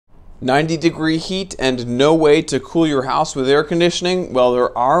90-degree heat and no way to cool your house with air conditioning? Well,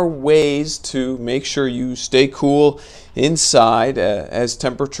 there are ways to make sure you stay cool inside as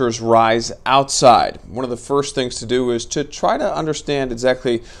temperatures rise outside. One of the first things to do is to try to understand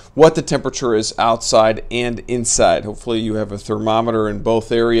exactly what the temperature is outside and inside. Hopefully you have a thermometer in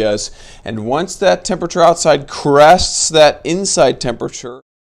both areas, and once that temperature outside crests that inside temperature,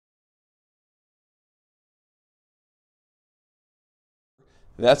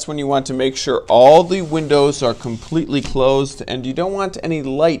 that's when you want to make sure all the windows are completely closed, and you don't want any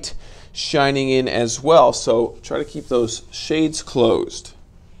light shining in as well, so try to keep those shades closed.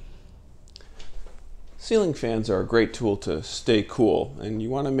 Ceiling fans are a great tool to stay cool, and you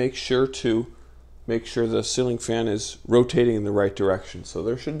want to make sure the ceiling fan is rotating in the right direction. So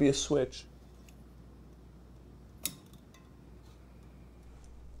there should be a switch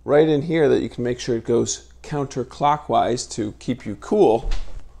right in here that you can make sure it goes counterclockwise to keep you cool,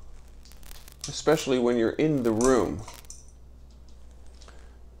 especially when you're in the room.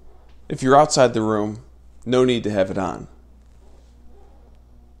 If you're outside the room, no need to have it on.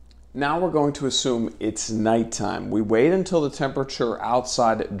 Now we're going to assume it's nighttime. We wait until the temperature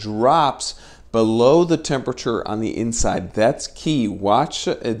outside drops below the temperature on the inside. That's key. Watch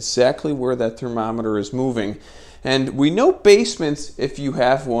exactly where that thermometer is moving. And we know basements, if you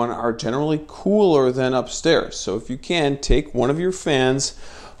have one, are generally cooler than upstairs. So if you can, take one of your fans,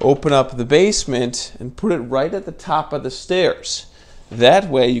 open up the basement, and put it right at the top of the stairs. That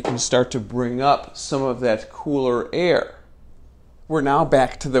way you can start to bring up some of that cooler air. We're now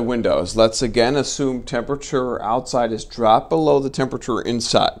back to the windows. Let's again assume temperature outside is dropped below the temperature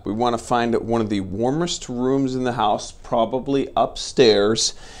inside. We want to find one of the warmest rooms in the house, probably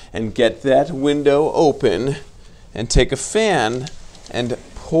upstairs, and get that window open and take a fan and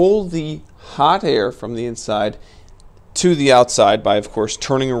pull the hot air from the inside to the outside by, of course,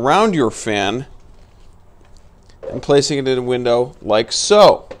 turning around your fan and placing it in a window like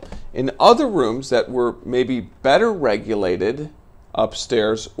so. In other rooms that were maybe better regulated,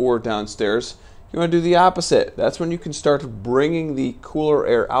 upstairs or downstairs, you want to do the opposite. That's when you can start bringing the cooler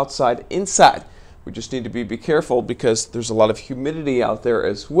air outside inside. We just need to be careful because there's a lot of humidity out there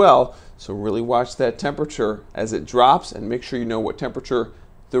as well, so really watch that temperature as it drops and make sure you know what temperature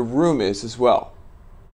the room is as well.